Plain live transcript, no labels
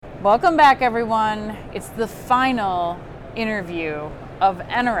Welcome back, everyone. It's the final interview of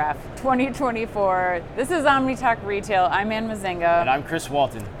NRF 2024. This is OmniTalk Retail. I'm Mezzenga. And I'm Chris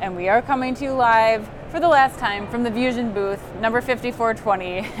Walton. And we are coming to you live for the last time from the Vusion booth, number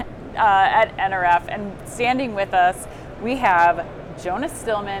 5420 at NRF. And standing with us, we have Jonas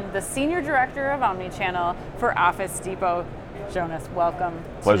Stillman, the Senior Director of Omnichannel for Office Depot. Jonas, welcome.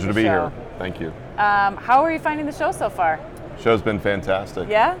 Pleasure to be show. here. Thank you. How are you finding the show so far? Show's been fantastic.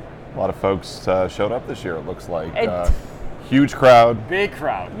 Yeah? A lot of folks showed up this year, it looks like. Huge crowd. Big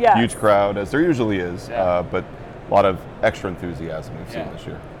crowd. Yes. Huge crowd, as there usually is, Yeah. but a lot of extra enthusiasm we've seen this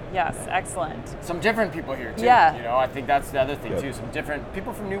year. Yes, excellent. Some different people here too. Yeah. You know, I think that's the other thing Yep. too. Some different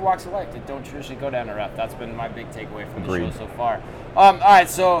people from new walks of life that don't traditionally go to NRF. That's been my big takeaway from Agreed. the show so far. All right,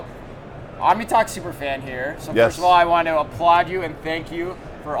 so OmniTalk Superfan here. So Yes. first of all, I want to applaud you and thank you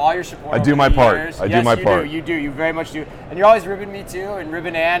for all your support. I do over my the part. years. I do Yes, my you part. You do. You very much do. And you're always ribbing me too, and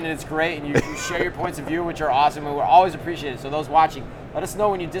ribbing Ann, and it's great. And you share your points of view, which are awesome, and we're always appreciated. So those watching, let us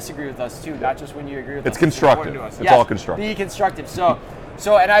know when you disagree with us too, not just when you agree with us. It's constructive. important to us. It's all constructive. Be constructive. So,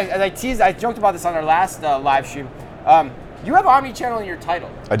 and as I teased, I joked about this on our last live stream. You have Omnichannel in your title.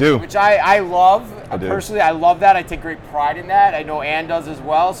 I do. Which I love. I do. Personally, I love that. I take great pride in that. I know Ann does as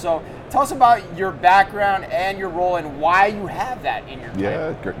well. So tell us about your background and your role and why you have that in your title.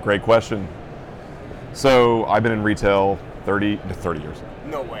 Yeah, great question. So I've been in retail 30 years.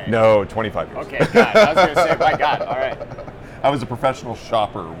 No way. No, 25 years. Okay, God. I was going to say, my God. All right. I was a professional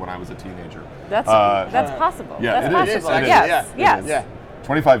shopper when I was a teenager. That's possible. Yeah, that's it is. possible. It is, Yes, actually, yes. Yeah.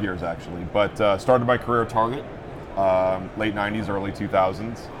 25 years actually, but started my career at Target, late 90s, early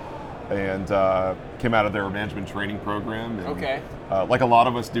 2000s, and came out of their management training program. And, Okay. like a lot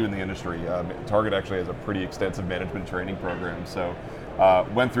of us do in the industry, Target actually has a pretty extensive management training program. So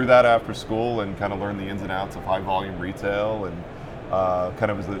went through that after school and kind of learned the ins and outs of high volume retail, and kind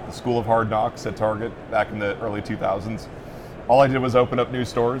of was the school of hard knocks at Target back in the early 2000s. All I did was open up new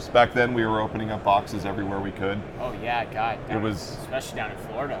stores. Back then, we were opening up boxes everywhere we could. Oh, yeah, God. It was, especially down in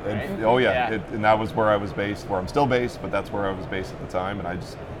Florida, right? and that was where I was based, where I'm still based, but that's where I was based at the time. And I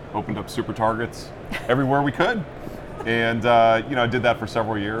just opened up super Targets everywhere we could. And, I did that for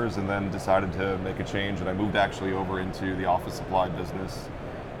several years and then decided to make a change. And I moved actually over into the office supply business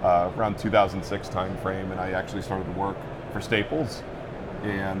around 2006 timeframe. And I actually started to work for Staples.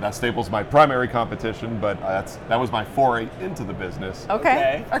 And that Staples my primary competition, but that was my foray into the business.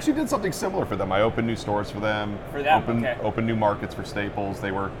 Okay. Actually did something similar for them. I opened new stores for them. Opened new markets for Staples. They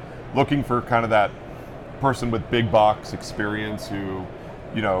were looking for kind of that person with big box experience who,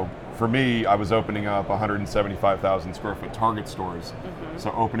 for me, I was opening up 175,000 square foot Target stores. Mm-hmm.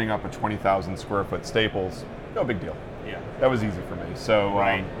 So opening up a 20,000 square foot Staples, no big deal. Yeah. That was easy for me. So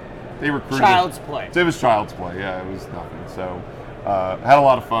they recruited. Child's play. It was child's play, yeah, it was nothing. So had a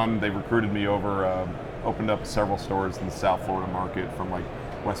lot of fun. They recruited me over, opened up several stores in the South Florida market from like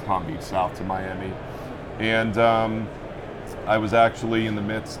West Palm Beach South to Miami. And I was actually in the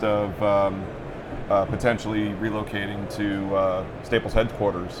midst of potentially relocating to Staples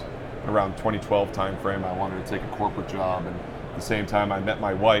headquarters around 2012 timeframe. I wanted to take a corporate job, and at the same time I met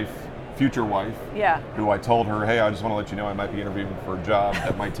my wife, future wife, who I told her, hey, I just want to let you know I might be interviewing for a job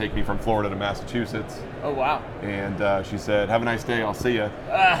that might take me from Florida to Massachusetts. Oh, wow. And she said, have a nice day, I'll see you.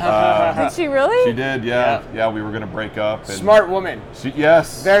 Did she really? She did, yeah. Yeah, we were going to break up. And smart woman.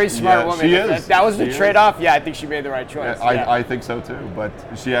 Yes. Very smart woman. She is. That was the trade-off. Yeah, I think she made the right choice. I think so too. But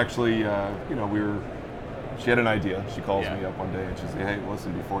she actually, she had an idea. She calls me up one day and she said, hey,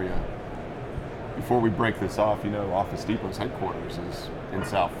 listen, before we break this off, Office Depot's headquarters is in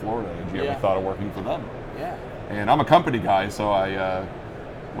South Florida. Have you ever thought of working for them? Yeah. And I'm a company guy, so I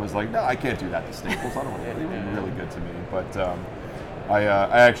was like, no, I can't do that to Staples. I don't want to. They were really good to me. But I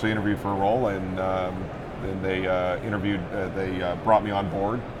actually interviewed for a role, and they they brought me on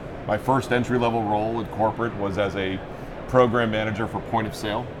board. My first entry-level role in corporate was as a program manager for point of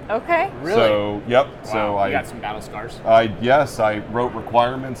sale. Okay. Really? So, yep. Wow. So you got some battle scars? Yes, I wrote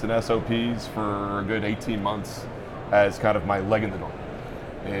requirements and SOPs for a good 18 months as kind of my leg in the door.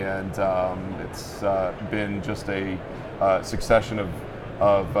 And it's been just a succession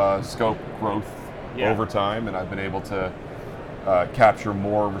of scope growth over time, and I've been able to capture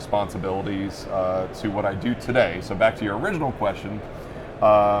more responsibilities to what I do today. So back to your original question,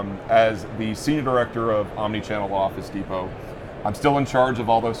 as the Senior Director of Omnichannel Office Depot, I'm still in charge of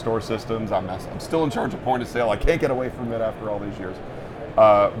all those store systems. I'm still in charge of point of sale. I can't get away from it after all these years.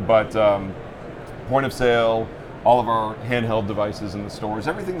 But point of sale, all of our handheld devices in the stores,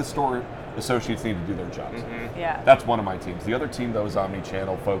 everything the store associates need to do their jobs. Mm-hmm. Yeah. That's one of my teams. The other team, though, is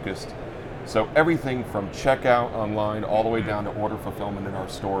Omnichannel focused, So everything from checkout online all the way down to order fulfillment in our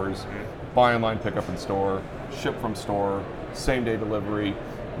stores, buy online, pick up in store, ship from store, same day delivery.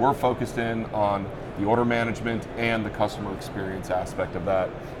 We're focused in on the order management and the customer experience aspect of that,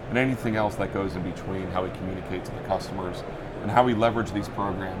 and anything else that goes in between, how we communicate to the customers and how we leverage these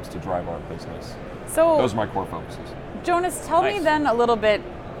programs to drive our business. So those are my core focuses. Jonas, tell me then a little bit,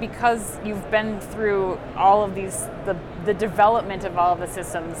 because you've been through all of these, the development of all of the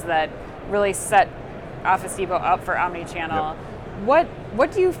systems that really set Office Depot up for omnichannel. Yep.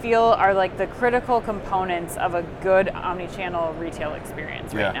 What do you feel are like the critical components of a good omnichannel retail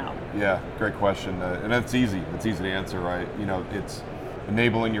experience right now? Yeah, great question, and it's easy. It's easy to answer, right? It's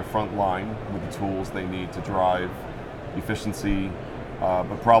enabling your front line with the tools they need to drive efficiency,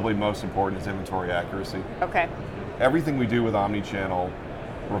 but probably most important is inventory accuracy. Okay. Everything we do with omnichannel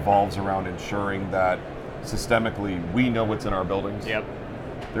revolves around ensuring that systemically we know what's in our buildings. Yep.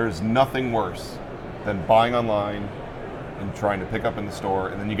 There's nothing worse than buying online and trying to pick up in the store,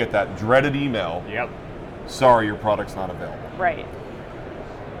 and then you get that dreaded email. Yep. Sorry, your product's not available. Right.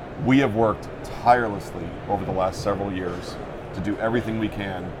 We have worked tirelessly over the last several years to do everything we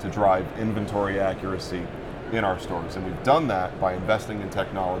can to drive inventory accuracy in our stores, and we've done that by investing in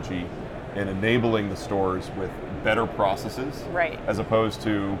technology and enabling the stores with better processes, right, as opposed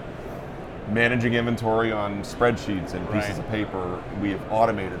to managing inventory on spreadsheets and pieces of paper. We have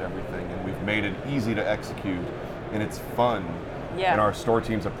automated everything, and we've made it easy to execute, and it's fun. Yeah. And our store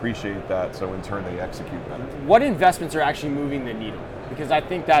teams appreciate that, so in turn they execute better. What investments are actually moving the needle? Because I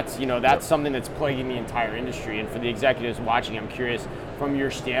think that's something that's plaguing the entire industry. And for the executives watching, I'm curious, from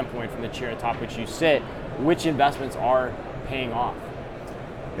your standpoint, from the chair atop which you sit, which investments are paying off?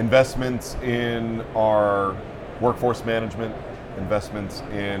 Investments in our workforce management, investments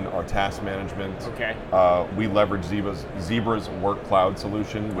in our task management. Okay. We leverage Zebra's Work Cloud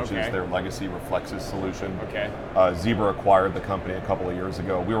solution, which is their legacy Reflexis solution. Okay. Zebra acquired the company a couple of years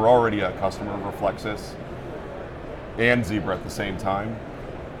ago. We were already a customer of Reflexis and Zebra at the same time,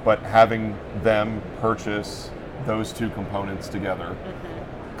 but having them purchase those two components together,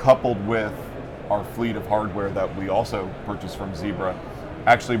 coupled with our fleet of hardware that we also purchased from Zebra,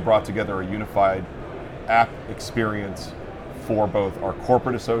 actually brought together a unified app experience for both our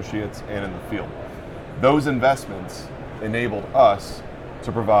corporate associates and in the field. Those investments enabled us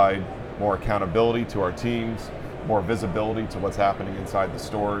to provide more accountability to our teams, more visibility to what's happening inside the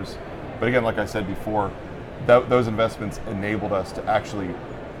stores. But again, like I said before, those investments enabled us to actually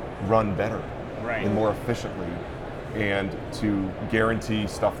run better and more efficiently, and to guarantee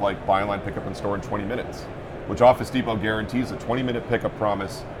stuff like buy online, pick up in store in 20 minutes, which Office Depot guarantees a 20-minute pickup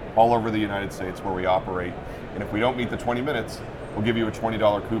promise all over the United States where we operate. And if we don't meet the 20 minutes, we'll give you a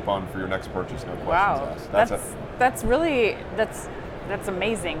 $20 coupon for your next purchase, no questions asked. That's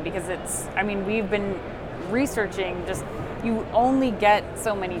amazing, because we've been researching, just you only get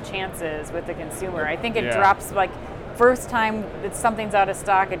so many chances with the consumer. I think it drops first time that something's out of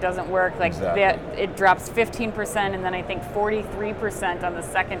stock, it doesn't work, it drops 15%, and then I think 43% on the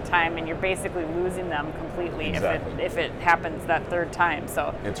second time, and you're basically losing them completely if it happens that third time.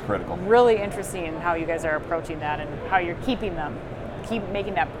 So it's critical. Really interesting in how you guys are approaching that and how you're keep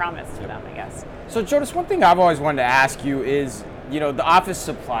making that promise to them, I guess. So Jonas, one thing I've always wanted to ask you is, the office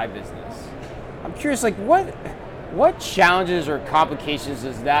supply business. I'm curious, what challenges or complications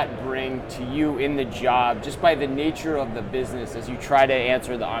does that bring to you in the job, just by the nature of the business, as you try to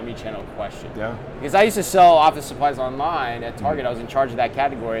answer the omnichannel question? Yeah. Because I used to sell office supplies online at Target. I was in charge of that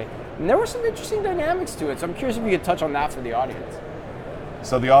category, and there were some interesting dynamics to it. So I'm curious if you could touch on that for the audience.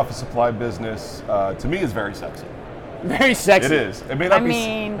 So the office supply business, to me, is very sexy. Very sexy. It is.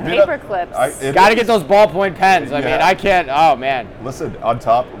 Paper clips. Got to get those ballpoint pens. I can't. Oh man. Listen, on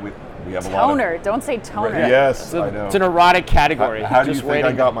top we have a lot of toner. Don't say toner. Yes, I know. It's an erotic category. How do you think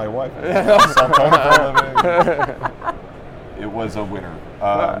I got my wife? Sell toner for a living. It was a winner.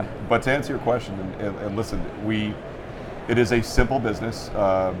 But to answer your question, and listen, it is a simple business.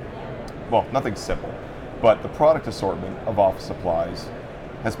 Well, nothing simple, but the product assortment of office supplies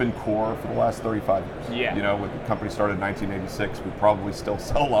has been core for the last 35 years. Yeah. When the company started in 1986, we probably still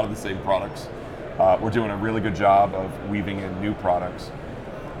sell a lot of the same products. We're doing a really good job of weaving in new products.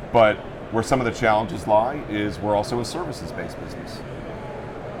 But where some of the challenges lie is we're also a services-based business.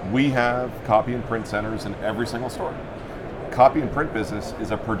 We have copy and print centers in every single store. Copy and print business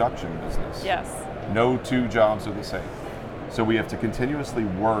is a production business. Yes. No two jobs are the same. So we have to continuously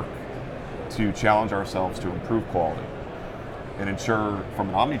work to challenge ourselves to improve quality and ensure, from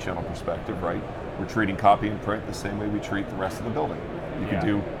an omnichannel perspective, right, we're treating copy and print the same way we treat the rest of the building. You can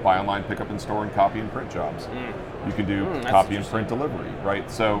do buy online, pick up in store, and copy and print jobs. You can do copy and print delivery, right?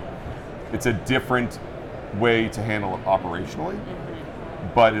 So It's a different way to handle it operationally,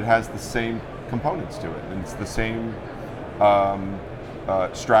 but it has the same components to it, and it's the same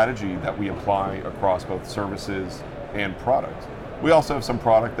strategy that we apply across both services and product. We also have some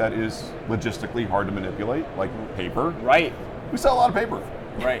product that is logistically hard to manipulate, like paper. Right. We sell a lot of paper.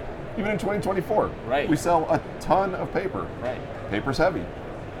 Right. Even in 2024. Right. We sell a ton of paper. Right. Paper's heavy.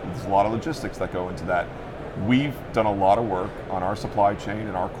 There's a lot of logistics that go into that. We've done a lot of work on our supply chain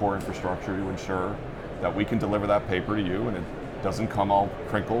and our core infrastructure to ensure that we can deliver that paper to you and it doesn't come all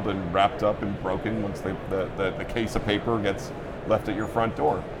crinkled and wrapped up and broken once the case of paper gets left at your front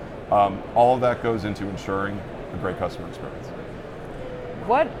door. All of that goes into ensuring a great customer experience.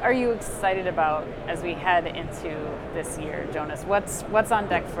 What are you excited about as we head into this year, Jonas? What's on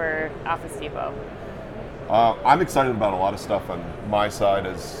deck for Office Depot? I'm excited about a lot of stuff on my side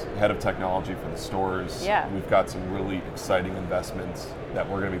as head of technology for the stores. Yeah. We've got some really exciting investments that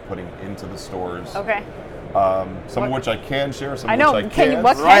we're going to be putting into the stores. Okay. Some of which I can share, some I of know. which I can't.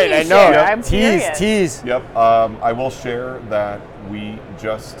 What can Right, you I know. share? I'm Tease, curious. tease. Yep. I will share that we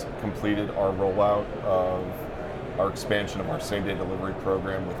just completed our rollout of our expansion of our same-day delivery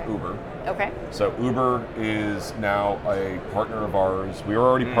program with Uber. Okay. So Uber is now a partner of ours. We were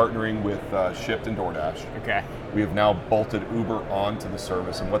already partnering with Shipt and DoorDash. Okay. We have now bolted Uber onto the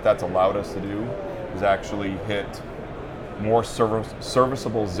service, and what that's allowed us to do is actually hit more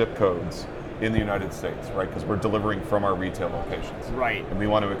serviceable zip codes in the United States, right? Because we're delivering from our retail locations. Right. And we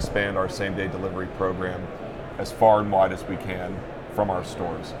want to expand our same-day delivery program as far and wide as we can from our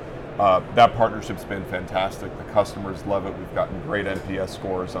stores. That partnership's been fantastic. The customers love it. We've gotten great NPS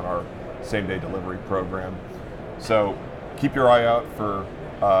scores on our same-day delivery program. So keep your eye out for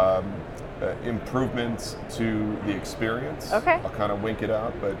improvements to the experience. Okay. I'll kind of wink it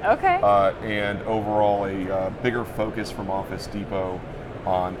out, but Okay. and overall a bigger focus from Office Depot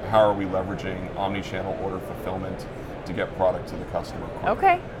on how are we leveraging omni-channel order fulfillment to get product to the customer quicker.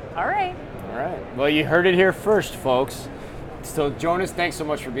 Okay. All right. All right. Well, you heard it here first, folks. So, Jonas, thanks so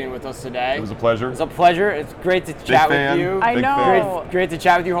much for being with us today. It was a pleasure. It's a pleasure. It's great to chat fan. with you. I Big know. fan. Great to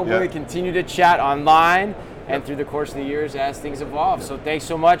chat with you. Hopefully, Yeah. we continue to chat online and through the course of the years as things evolve. So, thanks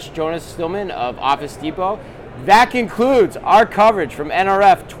so much, Jonas Stillman of Office Depot. That concludes our coverage from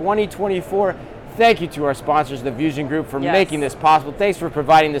NRF 2024. Thank you to our sponsors, the VusionGroup, for Yes. making this possible. Thanks for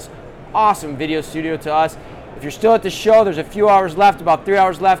providing this awesome video studio to us. If you're still at the show, there's a few hours left, about 3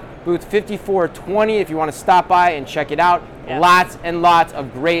 hours left. Booth 5420 if you want to stop by and check it out. Yes. Lots and lots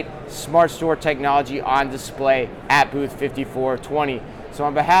of great smart store technology on display at booth 5420. So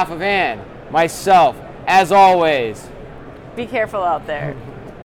on behalf of Ann, myself, as always, Be careful out there.